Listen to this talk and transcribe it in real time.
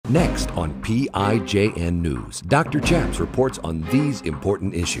Next on PIJN News, Dr. Chaps reports on these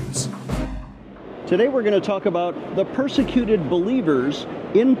important issues. Today we're going to talk about the persecuted believers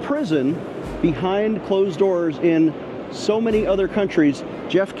in prison behind closed doors in so many other countries.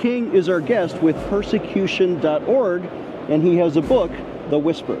 Jeff King is our guest with Persecution.org, and he has a book, The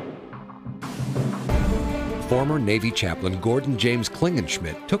Whisper. Former Navy chaplain Gordon James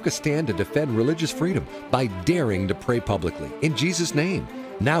Klingenschmitt took a stand to defend religious freedom by daring to pray publicly in Jesus' name.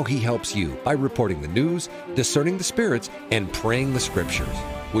 Now he helps you by reporting the news, discerning the spirits, and praying the scriptures.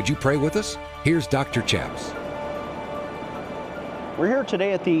 Would you pray with us? Here's Dr. Chaps. We're here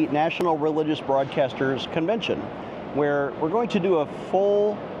today at the National Religious Broadcasters Convention, where we're going to do a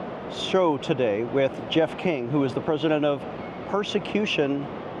full show today with Jeff King, who is the president of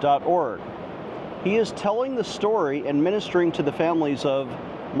Persecution.org. He is telling the story and ministering to the families of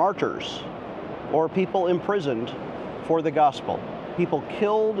martyrs or people imprisoned for the gospel, people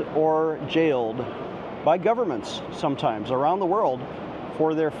killed or jailed by governments sometimes around the world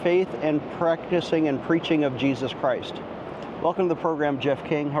for their faith and practicing and preaching of Jesus Christ. Welcome to the program, Jeff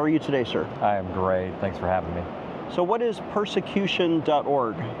King. How are you today, sir? I am great. Thanks for having me. So what is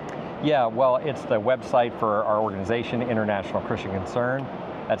Persecution.org? Yeah, well, it's the website for our organization, International Christian Concern.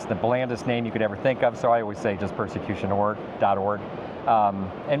 That's the blandest name you could ever think of, so I always say just Persecution.org.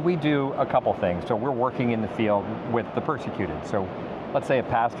 And we do a couple things. So we're working in the field with the persecuted. So let's say a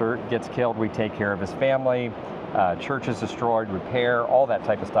pastor gets killed, we take care of his family, church is destroyed, repair, all that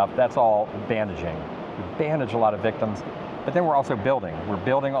type of stuff. That's all bandaging. We bandage a lot of victims, but then we're also building. We're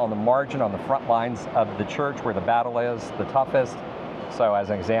building on the margin, on the front lines of the church where the battle is the toughest. So as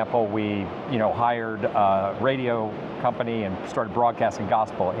an example, we hired a radio company and started broadcasting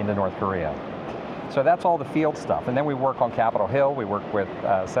gospel into North Korea. So that's all the field stuff. And then we work on Capitol Hill. We work with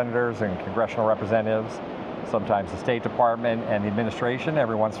senators and congressional representatives, sometimes the State Department and the administration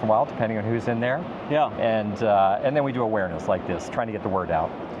every once in a while, depending on who's in there. Yeah. And then we do awareness like this, trying to get the word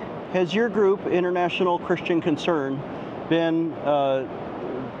out. Has your group, International Christian Concern, been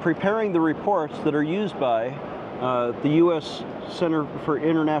preparing the reports that are used by the U.S. Center for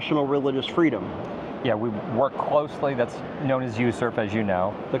International Religious Freedom? Yeah, we work closely. That's known as USERF, as you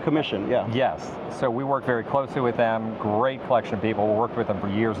know. The commission, yeah. Yes. So we work very closely with them. Great collection of people. We worked with them for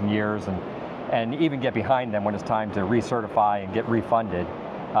years and years, and even get behind them when it's time to recertify and get refunded.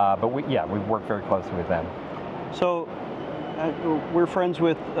 But we work very closely with them. So we're friends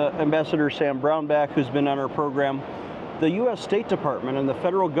with Ambassador Sam Brownback, who's been on our program. The U.S. State Department and the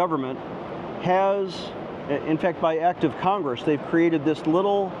federal government has, in fact, by act of Congress, they've created this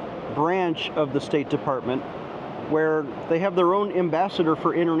little branch of the State Department where they have their own ambassador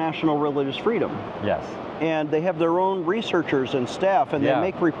for international religious freedom. Yes. And they have their own researchers and staff, and they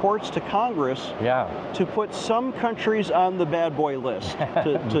make reports to Congress to put some countries on the bad boy list,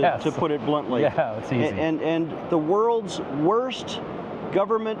 to put it bluntly. Yeah, it's easy. And the world's worst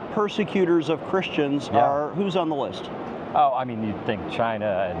government persecutors of Christians are, who's on the list? Oh, I mean, you'd think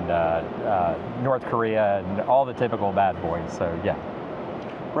China and North Korea and all the typical bad boys, so yeah.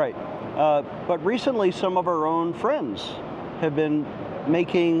 Right. But recently, some of our own friends have been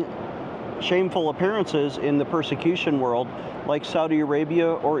making shameful appearances in the persecution world, like Saudi Arabia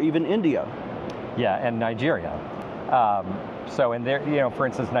or even India. Yeah, and Nigeria. So in there, for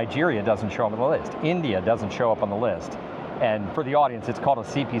instance, Nigeria doesn't show up on the list. India doesn't show up on the list. And for the audience, it's called a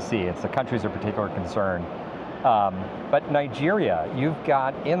CPC. It's the countries of particular concern. But Nigeria, you've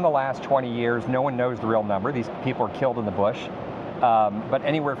got, in the last 20 years, no one knows the real number. These people are killed in the bush. But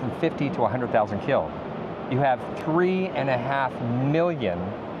anywhere from 50 to 100,000 killed. You have 3.5 million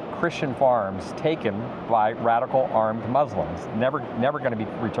Christian farms taken by radical armed Muslims, never going to be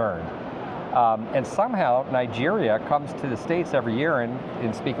returned. And somehow Nigeria comes to the States every year and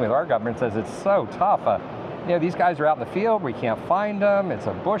in speaking with our government says it's so tough. These guys are out in the field, we can't find them, it's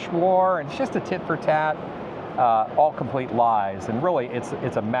a bush war, and it's just a tit for tat. All complete lies, and really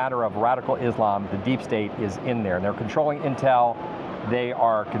it's a matter of radical Islam. The deep state is in there, and they're controlling intel, they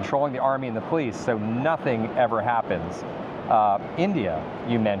are controlling the army and the police, so nothing ever happens. India,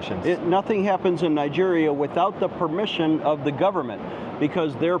 you mentioned. Nothing happens in Nigeria without the permission of the government,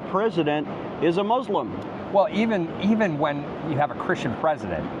 because their president is a Muslim. Well, even when you have a Christian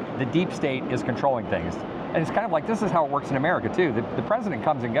president, the deep state is controlling things. And it's kind of like, this is how it works in America too. The president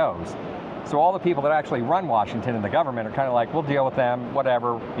comes and goes. So all the people that actually run Washington and the government are kind of like, we'll deal with them,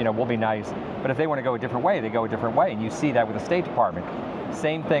 whatever, we'll be nice. But if they want to go a different way, they go a different way. And you see that with the State Department.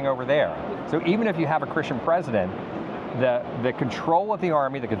 Same thing over there. So even if you have a Christian president, the control of the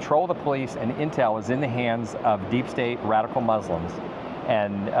army, the control of the police and intel is in the hands of deep state radical Muslims.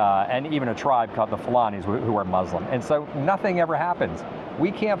 and even a tribe called the Fulanis who are Muslim. And so nothing ever happens.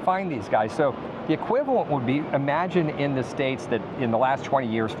 We can't find these guys. So the equivalent would be, imagine in the states that in the last 20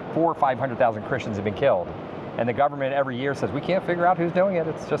 years, 400,000 or 500,000 Christians have been killed. And the government every year says, we can't figure out who's doing it.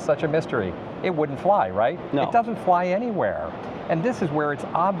 It's just such a mystery. It wouldn't fly, right? No. It doesn't fly anywhere. And this is where it's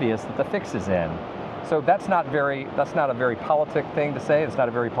obvious that the fix is in. So that's not a very politic thing to say. It's not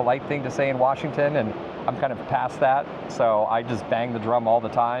a very polite thing to say in Washington. And I'm kind of past that. So I just bang the drum all the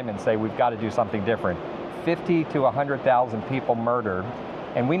time and say, we've got to do something different. 50 to 100,000 people murdered.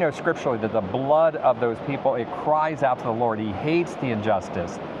 And we know scripturally that the blood of those people, it cries out to the Lord. He hates the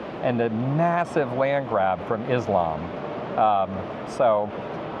injustice and the massive land grab from Islam. So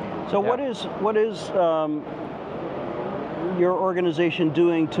yeah. What is your organization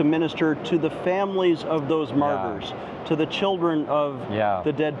doing to minister to the families of those martyrs, to the children of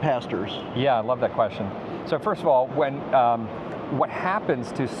the dead pastors? Yeah, I love that question. So first of all, when what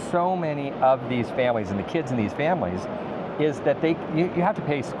happens to so many of these families and the kids in these families is that you have to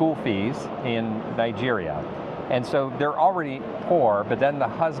pay school fees in Nigeria. And so they're already poor, but then the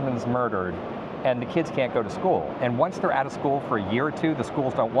husband's murdered and the kids can't go to school. And once they're out of school for a year or two, the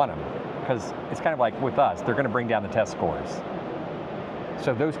schools don't want them, because it's kind of like with us, they're going to bring down the test scores.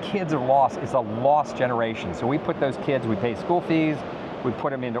 So those kids are lost. It's a lost generation. So we put those kids, we pay school fees, we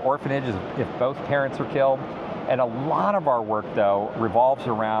put them into orphanages if both parents are killed. And a lot of our work, though, revolves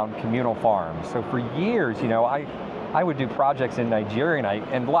around communal farms. So for years, I would do projects in Nigeria,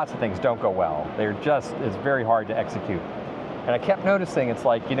 and lots of things don't go well. It's very hard to execute. And I kept noticing, it's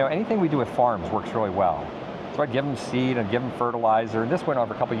like, anything we do with farms works really well. So I'd give them seed and give them fertilizer, and this went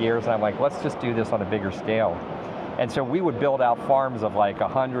over a couple of years, and I'm like, let's just do this on a bigger scale. And so we would build out farms of like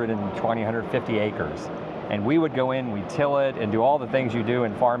 120, 150 acres. And we would go in, we'd till it, and do all the things you do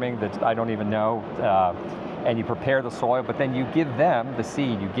in farming that I don't even know. And you prepare the soil, but then you give them the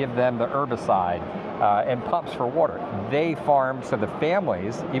seed, you give them the herbicide, and pumps for water. They farm, so the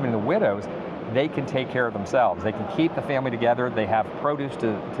families, even the widows, they can take care of themselves. They can keep the family together. They have produce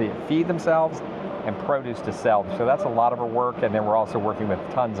to feed themselves and produce to sell. So that's a lot of our work, and then we're also working with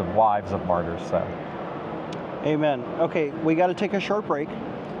tons of wives of martyrs. So, amen. Okay, we got to take a short break.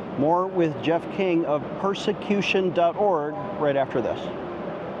 More with Jeff King of persecution.org right after this.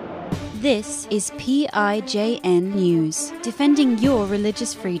 This is PIJN News, defending your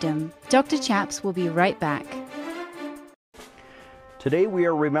religious freedom. Dr. Chaps will be right back. Today we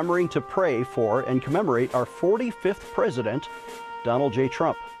are remembering to pray for and commemorate our 45th president, Donald J.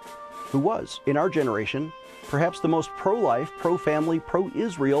 Trump, who was, in our generation, perhaps the most pro-life, pro-family,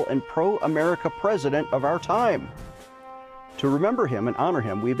 pro-Israel, and pro-America president of our time. To remember him and honor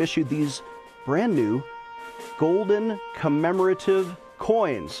him, we've issued these brand new golden commemorative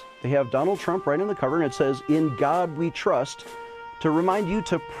coins. They have Donald Trump right on the cover, and it says, "In God We Trust," to remind you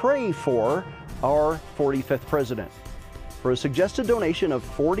to pray for our 45th president. For a suggested donation of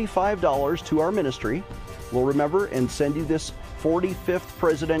 $45 to our ministry, we'll remember and send you this 45th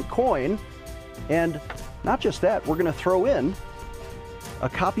president coin. And not just that, we're going to throw in a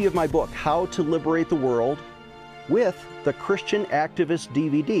copy of my book, How to Liberate the World, with the Christian Activist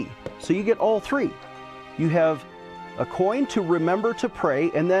DVD. So you get all three. You have a coin to remember to pray,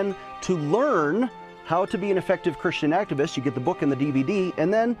 and then to learn how to be an effective Christian activist, you get the book and the DVD,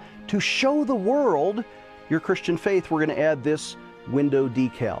 and then to show the world your Christian faith, we're going to add this window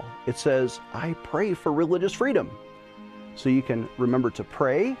decal. It says, "I pray for religious freedom." So you can remember to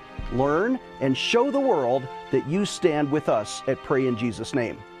pray, learn, and show the world that you stand with us at Pray in Jesus'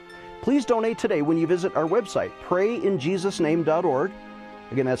 Name. Please donate today when you visit our website, prayinjesusname.org.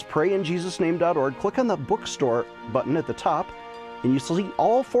 Again, that's prayinjesusname.org. Click on the bookstore button at the top, and you see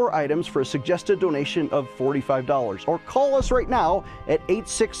all 4 items for a suggested donation of $45. Or call us right now at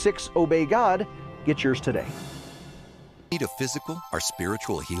 866-OBEY-GOD. Get yours today. Need a physical or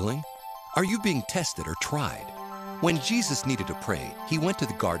spiritual healing? Are you being tested or tried? When Jesus needed to pray, he went to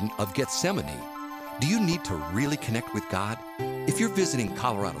the Garden of Gethsemane. Do you need to really connect with God? If you're visiting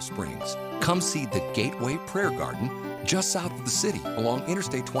Colorado Springs, come see the Gateway Prayer Garden just south of the city along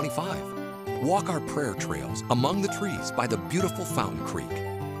Interstate 25. Walk our prayer trails among the trees by the beautiful Fountain Creek.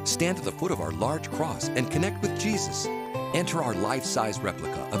 Stand at the foot of our large cross and connect with Jesus. Enter our life-size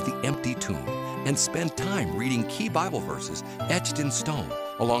replica of the empty tomb and spend time reading key Bible verses etched in stone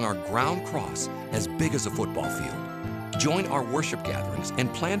along our ground cross as big as a football field. Join our worship gatherings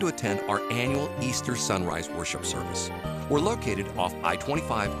and plan to attend our annual Easter Sunrise Worship Service. We're located off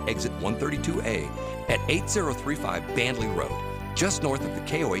I-25 exit 132A at 8035 Bandley Road, just north of the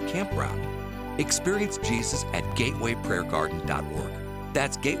KOA campground. Experience Jesus at gatewayprayergarden.org.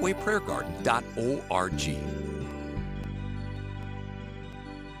 That's gatewayprayergarden.org.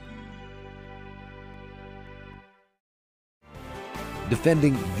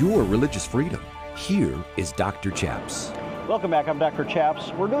 defending your religious freedom. Here is Dr. Chaps. Welcome back. I'm Dr.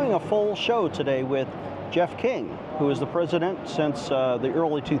 Chaps. We're doing a full show today with Jeff King, who is the president since the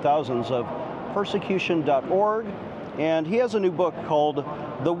early 2000s of Persecution.org, and he has a new book called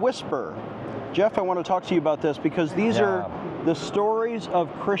The Whisper. Jeff, I want to talk to you about this because these are the stories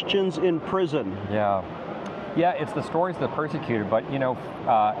of Christians in prison. Yeah, it's the stories of the persecuted, but you know,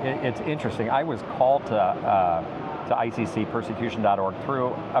 it's interesting. I was called to ICC, Persecution.org,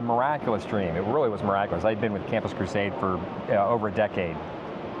 through a miraculous dream. It really was miraculous. I'd been with Campus Crusade for over a decade.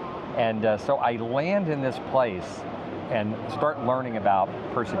 And so I land in this place and start learning about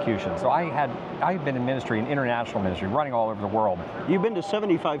persecution. So I've been in ministry, in international ministry, running all over the world. You've been to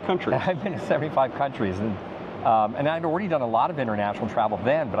 75 countries. I've been to 75 countries, and I'd already done a lot of international travel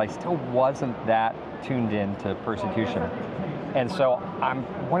then, but I still wasn't that tuned in to persecution. And so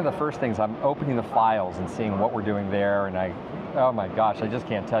one of the first things, I'm opening the files and seeing what we're doing there, and oh my gosh, I just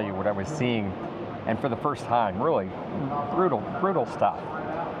can't tell you what I was seeing. And for the first time, really brutal stuff.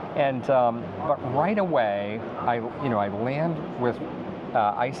 And but right away, I land with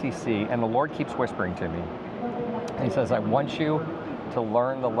ICC, and the Lord keeps whispering to me. And He says, I want you to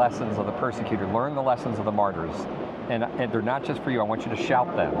learn the lessons of the persecuted, learn the lessons of the martyrs. And they're not just for you, I want you to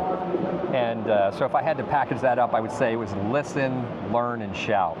shout them. And so if I had to package that up, I would say it was listen, learn, and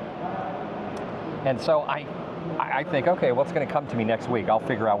shout. And so I think, okay, what's going to come to me next week? I'll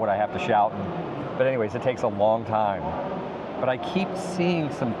figure out what I have to shout. But anyways, it takes a long time. But I keep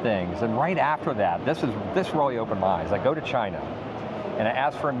seeing some things. And right after that, this really opened my eyes. I go to China, and I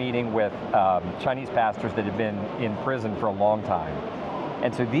ask for a meeting with Chinese pastors that had been in prison for a long time.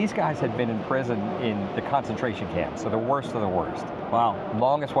 And so these guys had been in prison in the concentration camps, so the worst of the worst. Wow.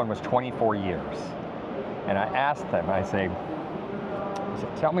 Longest one was 24 years. And I asked them, I said,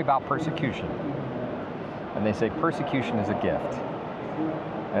 tell me about persecution. And they say, persecution is a gift.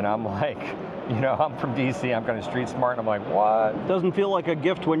 And I'm like, I'm from DC, I'm kind of street smart, and I'm like, what? It doesn't feel like a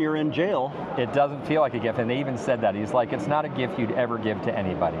gift when you're in jail. It doesn't feel like a gift, and they even said that. He's like, it's not a gift you'd ever give to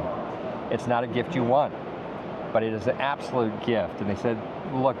anybody. It's not a gift you want. But it is an absolute gift. And they said,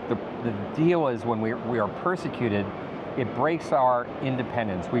 look, the deal is when we are persecuted, it breaks our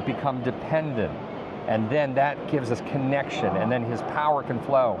independence. We become dependent. And then that gives us connection. And then His power can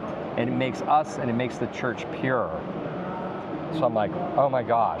flow. And it makes us and it makes the church pure. So I'm like, oh my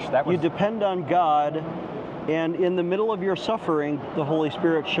gosh. You depend on God, and in the middle of your suffering, the Holy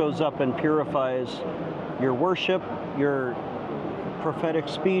Spirit shows up and purifies your worship, your prophetic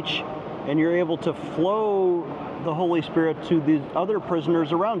speech, and you're able to flow the Holy Spirit to the other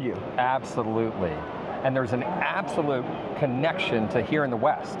prisoners around you. Absolutely. And there's an absolute connection to here in the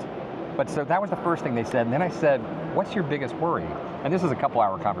West. But so that was the first thing they said. And then I said, what's your biggest worry? And this is a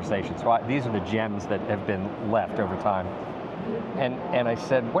couple-hour conversation. So these are the gems that have been left over time. And I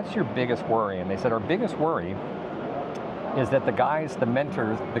said, what's your biggest worry? And they said, our biggest worry is that the guys, the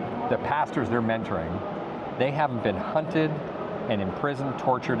mentors, the pastors they're mentoring, they haven't been hunted and imprisoned,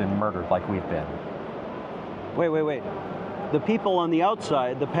 tortured, and murdered like we've been. Wait. The people on the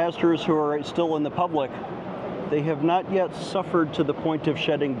outside, the pastors who are still in the public, they have not yet suffered to the point of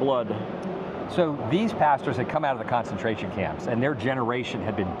shedding blood. So these pastors had come out of the concentration camps, and their generation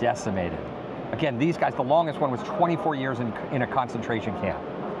had been decimated. Again, these guys, the longest one was 24 years in a concentration camp.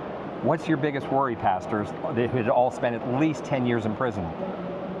 What's your biggest worry, pastors? They had all spent at least 10 years in prison.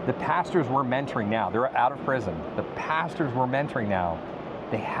 The pastors we're mentoring now, they're out of prison. The pastors we're mentoring now,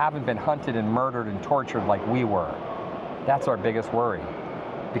 they haven't been hunted and murdered and tortured like we were. That's our biggest worry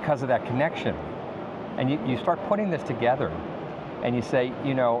because of that connection. And you start putting this together and you say,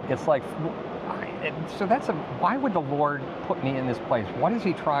 it's like, so why would the Lord put me in this place? What is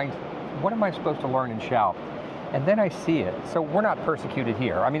He trying, what am I supposed to learn and shout? And then I see it. So we're not persecuted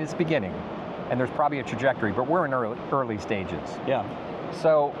here. I mean, it's beginning and there's probably a trajectory, but we're in early stages. Yeah.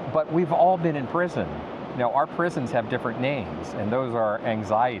 So, but we've all been in prison. Now, our prisons have different names, and those are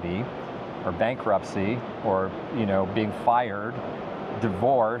anxiety, or bankruptcy, or being fired,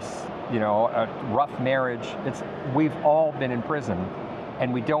 divorce, a rough marriage. We've all been in prison,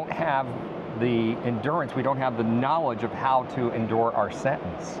 and we don't have the endurance, we don't have the knowledge of how to endure our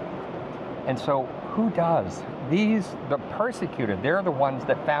sentence. And so, who does? The persecuted, they're the ones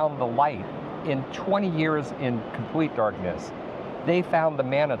that found the light in 20 years in complete darkness. They found the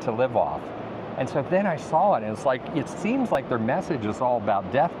manna to live off. And so then I saw it, and it's like, it seems like their message is all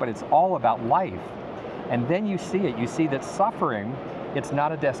about death, but it's all about life. And then you see it. You see that suffering, it's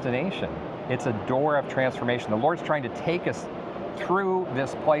not a destination. It's a door of transformation. The Lord's trying to take us through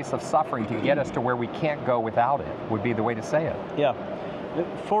this place of suffering to get us to where we can't go without it, would be the way to say it. Yeah.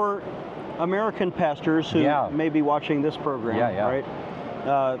 For American pastors who may be watching this program,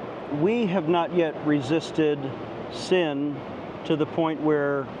 right? We have not yet resisted sin to the point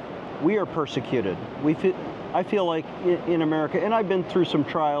where we are persecuted. I feel like in America, and I've been through some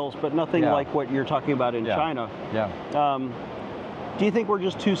trials, but nothing like what you're talking about in China. Do you think we're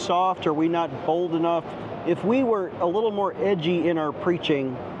just too soft? Are we not bold enough? If we were a little more edgy in our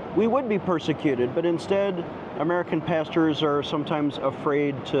preaching, we would be persecuted, but instead, American pastors are sometimes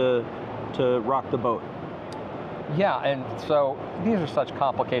afraid to rock the boat. Yeah, and so these are such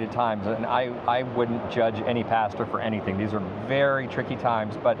complicated times, and I wouldn't judge any pastor for anything. These are very tricky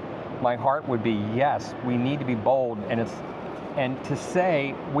times, but my heart would be, yes, we need to be bold, and to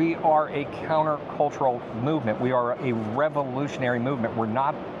say we are a countercultural movement. We are a revolutionary movement. We're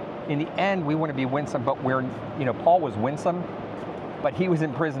not, in the end, we want to be winsome, but we're, Paul was winsome, but he was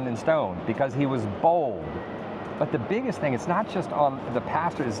imprisoned and stoned because he was bold. But the biggest thing, it's not just on the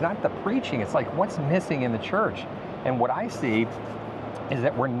pastor, it's not the preaching, it's like what's missing in the church. And what I see is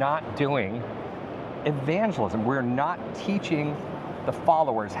that we're not doing evangelism. We're not teaching the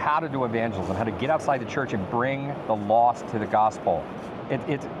followers how to do evangelism, how to get outside the church and bring the lost to the gospel.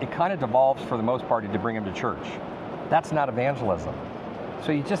 It kind of devolves for the most part to bring them to church. That's not evangelism.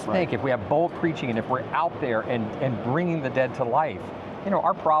 So you just think if we have bold preaching and if we're out there and bringing the dead to life,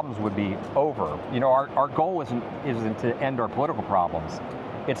 our problems would be over. Our goal isn't to end our political problems.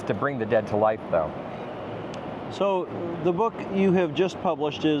 It's to bring the dead to life, though. So the book you have just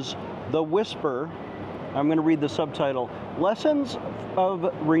published is The Whisper. I'm going to read the subtitle. Lessons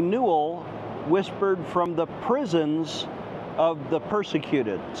of Renewal Whispered from the Prisons of the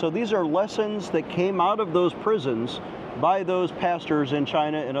Persecuted. So these are lessons that came out of those prisons by those pastors in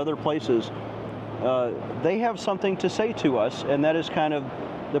China and other places. They have something to say to us, and that is kind of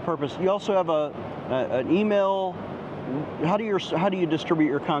the purpose. You also have an email. How do you distribute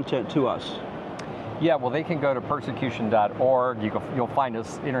your content to us? Yeah, well, they can go to persecution.org. You'll find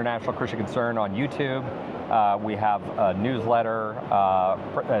us, International Christian Concern, on YouTube. We have a newsletter,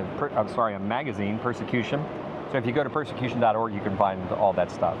 a magazine, Persecution. So if you go to persecution.org, you can find all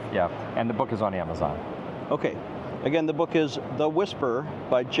that stuff. Yeah, and the book is on Amazon. Okay. Again, the book is The Whisper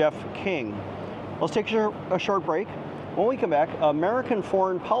by Jeff King. Let's take a short break. When we come back, American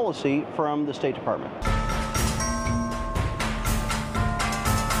foreign policy from the State Department.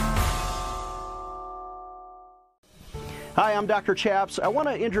 Hi, I'm Dr. Chaps. I want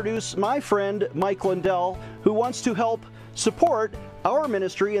to introduce my friend Mike Lindell, who wants to help support our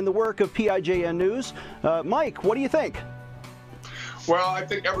ministry and the work of PIJN News. Mike, what do you think? Well, I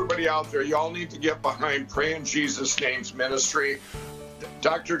think everybody out there, you all need to get behind Pray in Jesus' Name's ministry.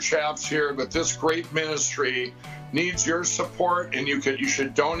 Dr. Chaps here, but this great ministry needs your support, and you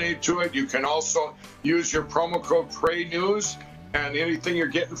should donate to it. You can also use your promo code PRAYNEWS, and anything you're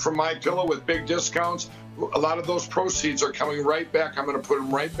getting from MyPillow with big discounts, a lot of those proceeds are coming right back. I'm going to put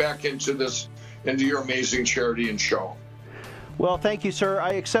them right back into your amazing charity and show. Well, thank you, sir.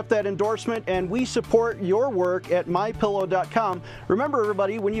 I accept that endorsement, and we support your work at mypillow.com. Remember,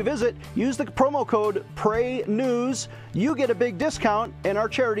 everybody, when you visit, use the promo code PRAYNEWS. You get a big discount, and our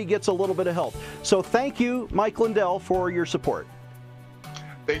charity gets a little bit of help. So thank you, Mike Lindell, for your support.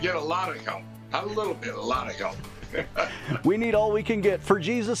 They get a lot of help. Not a little bit, a lot of help. We need all we can get. For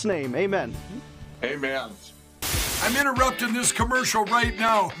Jesus' name, amen. Amen. I'm interrupting this commercial right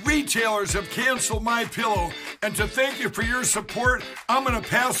now. Retailers have canceled MyPillow, and to thank you for your support, I'm going to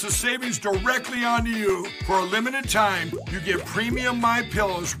pass the savings directly on to you. For a limited time, you get premium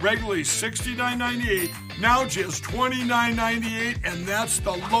MyPillows, regularly $69.98, now just $29.98, and that's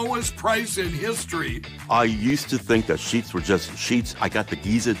the lowest price in history. I used to think that sheets were just sheets. I got the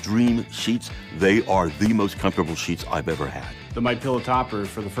Giza Dream sheets. They are the most comfortable sheets I've ever had. The MyPillow topper,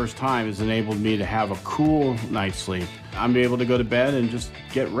 for the first time, has enabled me to have a cool night's sleep. I'm able to go to bed and just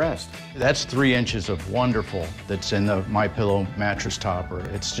get rest. That's 3 inches of wonderful that's in the MyPillow mattress topper.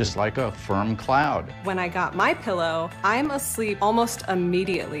 It's just like a firm cloud. When I got MyPillow, I'm asleep almost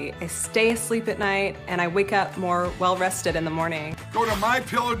immediately. I stay asleep at night and I wake up more well-rested in the morning. Go to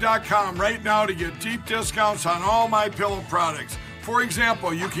MyPillow.com right now to get deep discounts on all MyPillow products. For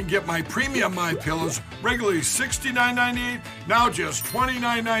example, you can get my premium MyPillows, regularly $69.98, now just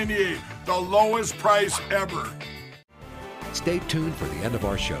 $29.98, the lowest price ever. Stay tuned for the end of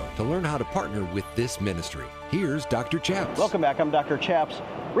our show to learn how to partner with this ministry. Here's Dr. Chaps. Welcome back. I'm Dr. Chaps.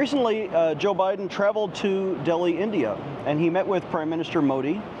 Recently, Joe Biden traveled to Delhi, India, and he met with Prime Minister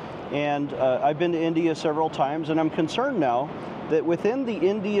Modi. And I've been to India several times, and I'm concerned now that within the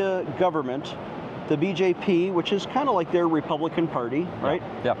India government, the BJP, which is kind of like their Republican Party, right?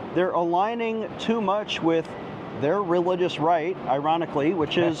 Yeah. They're aligning too much with their religious right, ironically,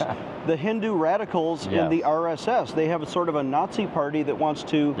 which is the Hindu radicals in the RSS. They have a sort of a Nazi party that wants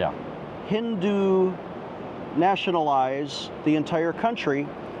to Hindu nationalize the entire country,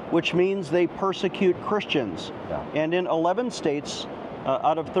 which means they persecute Christians. And in 11 states,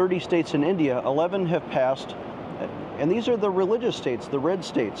 out of 30 states in India, 11 have passed, and these are the religious states, the red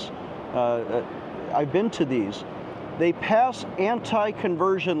states. I've been to these. They pass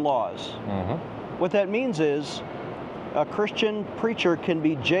anti-conversion laws. What that means is a Christian preacher can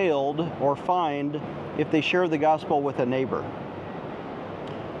be jailed or fined if they share the gospel with a neighbor.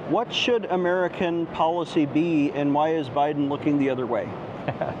 What should American policy be, and why is Biden looking the other way?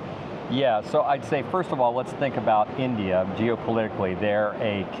 Yeah, so I'd say, first of all, let's think about India geopolitically. They're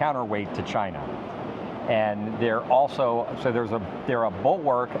a counterweight to China. And they're also, so they're a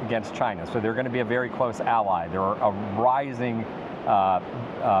bulwark against China. So they're going to be a very close ally. They're a rising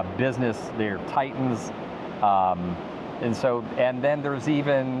business. They're titans. And then there's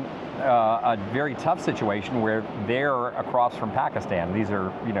even a very tough situation where they're across from Pakistan. These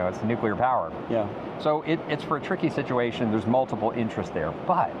are, it's a nuclear power. Yeah. So it's for a tricky situation. There's multiple interests there.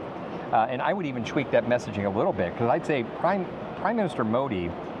 But, and I would even tweak that messaging a little bit, because I'd say Prime Minister Modi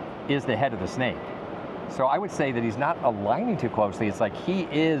is the head of the snake. So I would say that he's not aligning too closely. It's like he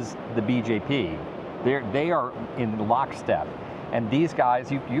is the BJP. They are in lockstep. And these guys,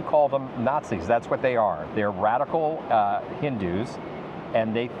 you call them Nazis. That's what they are. They're radical Hindus,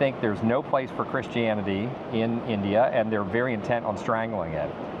 and they think there's no place for Christianity in India, and they're very intent on strangling it.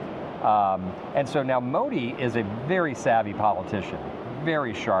 And so now Modi is a very savvy politician,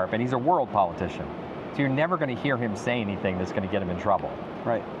 very sharp, and he's a world politician. So you're never going to hear him say anything that's going to get him in trouble.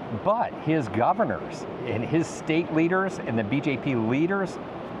 Right. But his governors and his state leaders and the BJP leaders,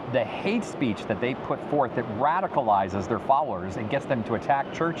 the hate speech that they put forth that radicalizes their followers and gets them to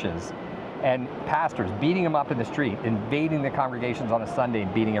attack churches and pastors, beating them up in the street, invading the congregations on a Sunday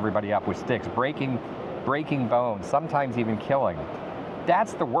and beating everybody up with sticks, breaking bones, sometimes even killing.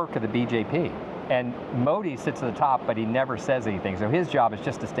 That's the work of the BJP. And Modi sits at the top, but he never says anything. So his job is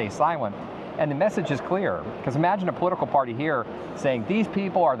just to stay silent. And the message is clear, because imagine a political party here saying these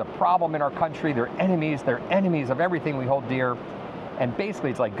people are the problem in our country, they're enemies of everything we hold dear, and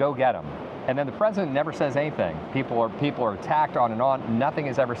basically it's like, go get them. And then the president never says anything. People are attacked on and on, nothing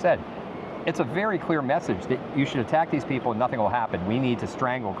is ever said. It's a very clear message that you should attack these people and nothing will happen. We need to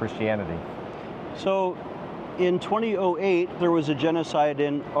strangle Christianity. So in 2008, there was a genocide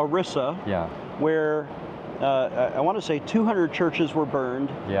in Orissa, where I want to say 200 churches were burned,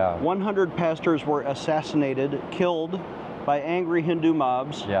 100 pastors were assassinated, killed by angry Hindu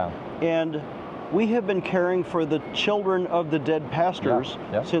mobs, and we have been caring for the children of the dead pastors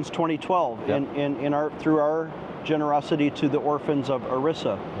since 2012 through our generosity to the orphans of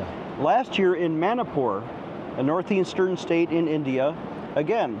Orissa. Last year in Manipur, a northeastern state in India,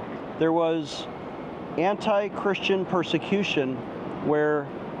 again, there was anti-Christian persecution where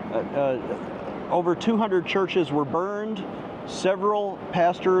over 200 churches were burned, several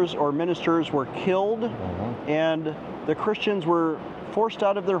pastors or ministers were killed, and the Christians were forced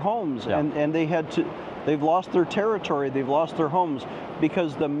out of their homes, and they've lost their territory, they've lost their homes,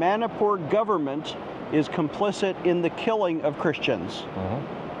 because the Manipur government is complicit in the killing of Christians.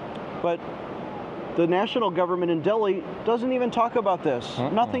 But the national government in Delhi doesn't even talk about this.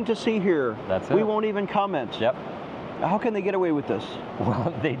 Nothing to see here. That's it. We won't even comment. How can they get away with this?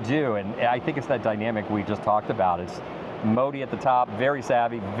 Well, they do, and I think it's that dynamic we just talked about. It's Modi at the top, very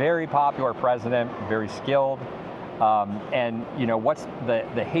savvy, very popular president, very skilled, and what's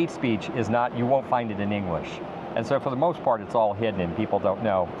the hate speech is not, you won't find it in English. And so for the most part, it's all hidden and people don't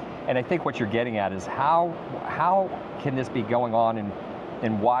know. And I think what you're getting at is how can this be going on,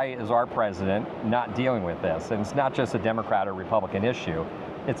 and why is our president not dealing with this? And it's not just a Democrat or Republican issue.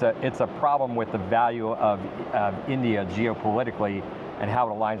 It's a problem with the value of India geopolitically and how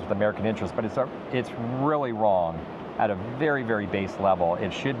it aligns with American interests. But it's really wrong at a very, very base level.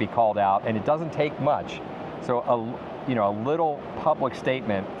 It should be called out, and it doesn't take much. So a little public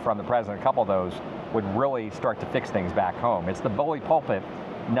statement from the president, a couple of those, would really start to fix things back home. It's the bully pulpit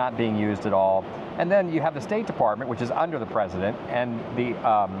not being used at all. And then you have the State Department, which is under the president, and the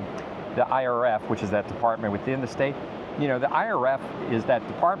IRF, which is that department within the state. The IRF is that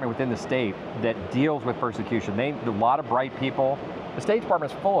department within the state that deals with persecution. A lot of bright people. The State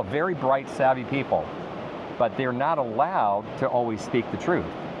Department is full of very bright, savvy people, but they're not allowed to always speak the truth.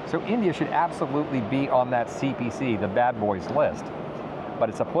 So India should absolutely be on that CPC, the bad boys list. But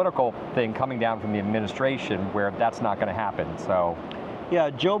it's a political thing coming down from the administration where that's not going to happen. So, yeah,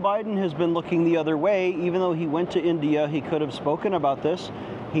 Joe Biden has been looking the other way. Even though he went to India, he could have spoken about this.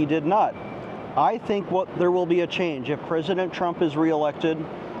 He did not. I think there will be a change. If President Trump is reelected,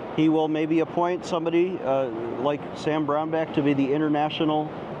 he will maybe appoint somebody like Sam Brownback to be the international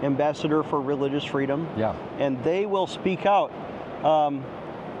ambassador for religious freedom. Yeah. And they will speak out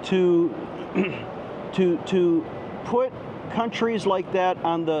to put countries like that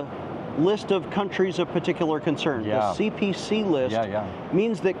on the list of countries of particular concern. Yeah. The CPC list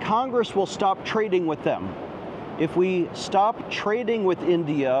means that Congress will stop trading with them. If we stop trading with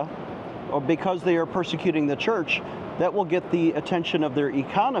India, or because they are persecuting the church, that will get the attention of their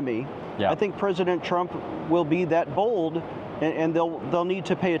economy. I think President Trump will be that bold, and they'll need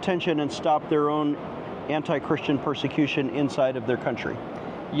to pay attention and stop their own anti-Christian persecution inside of their country.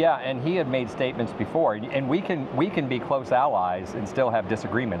 Yeah, and he had made statements before, and we can be close allies and still have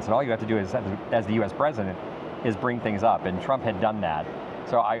disagreements, and all you have to do is, as the U.S. president, is bring things up, and Trump had done that.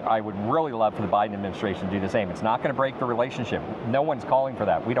 So I would really love for the Biden administration to do the same. It's not going to break the relationship. No one's calling for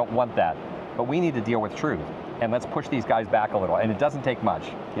that. We don't want that. But we need to deal with truth, and let's push these guys back a little, and it doesn't take much.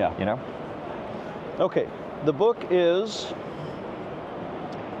 Yeah. You know? Okay, the book is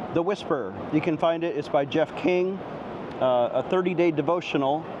The Whisperer. You can find it. It's by Jeff King, a 30-day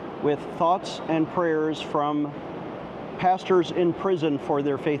devotional with thoughts and prayers from pastors in prison for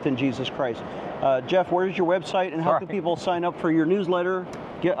their faith in Jesus Christ. Jeff, where's your website, and how can people sign up for your newsletter?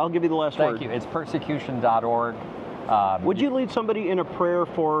 I'll give you the last word. Thank you. It's persecution.org. Would you lead somebody in a prayer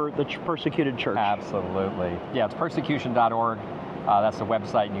for the persecuted church? Absolutely. Yeah, it's persecution.org. That's the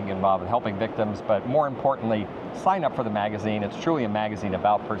website, and you can get involved in helping victims. But more importantly, sign up for the magazine. It's truly a magazine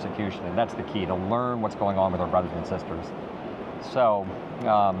about persecution, and that's the key, to learn what's going on with our brothers and sisters. So,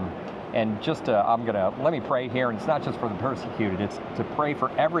 and just let me pray here, and it's not just for the persecuted, it's to pray for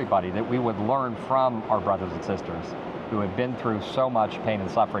everybody, that we would learn from our brothers and sisters who have been through so much pain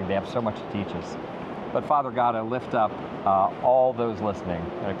and suffering. They have so much to teach us. But Father God, I lift up all those listening,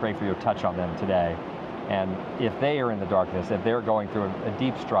 and I pray for your touch on them today. And if they are in the darkness, if they're going through a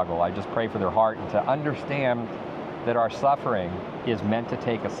deep struggle, I just pray for their heart, and to understand that our suffering is meant to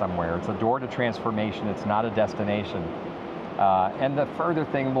take us somewhere. It's a door to transformation. It's not a destination. And the further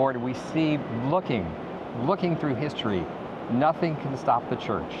thing, Lord, we see looking through history, nothing can stop the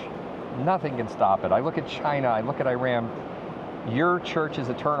church. Nothing can stop it. I look at China, I look at Iran. Your church is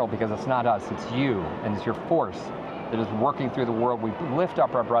eternal because it's not us, it's you, and it's your force that is working through the world. We lift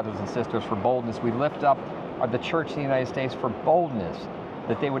up our brothers and sisters for boldness. We lift up the church in the United States for boldness,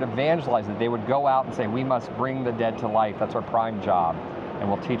 that they would evangelize, that they would go out and say, we must bring the dead to life. That's our prime job, and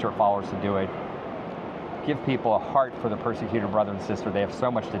we'll teach our followers to do it. Give people a heart for the persecuted brother and sister. They have so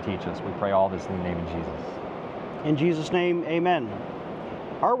much to teach us. We pray all this in the name of Jesus. In Jesus' name, amen.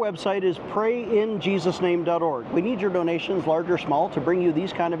 Our website is prayinjesusname.org. We need your donations, large or small, to bring you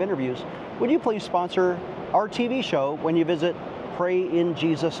these kind of interviews. Would you please sponsor our TV show when you visit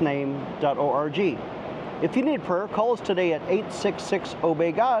prayinjesusname.org. If you need prayer, call us today at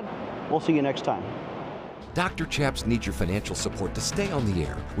 866-OBEY-GOD. We'll see you next time. Dr. Chaps needs your financial support to stay on the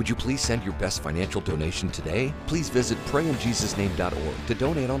air. Would you please send your best financial donation today? Please visit prayinjesusname.org to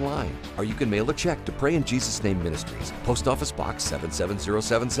donate online, or you can mail a check to Pray in Jesus' Name Ministries, Post Office Box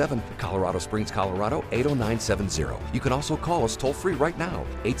 77077, Colorado Springs, Colorado 80970. You can also call us toll-free right now,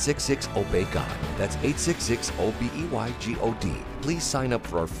 866-OBEY-GOD. That's 866-OBEYGOD. Please sign up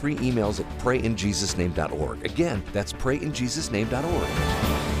for our free emails at prayinjesusname.org. Again, that's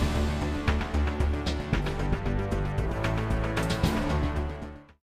prayinjesusname.org.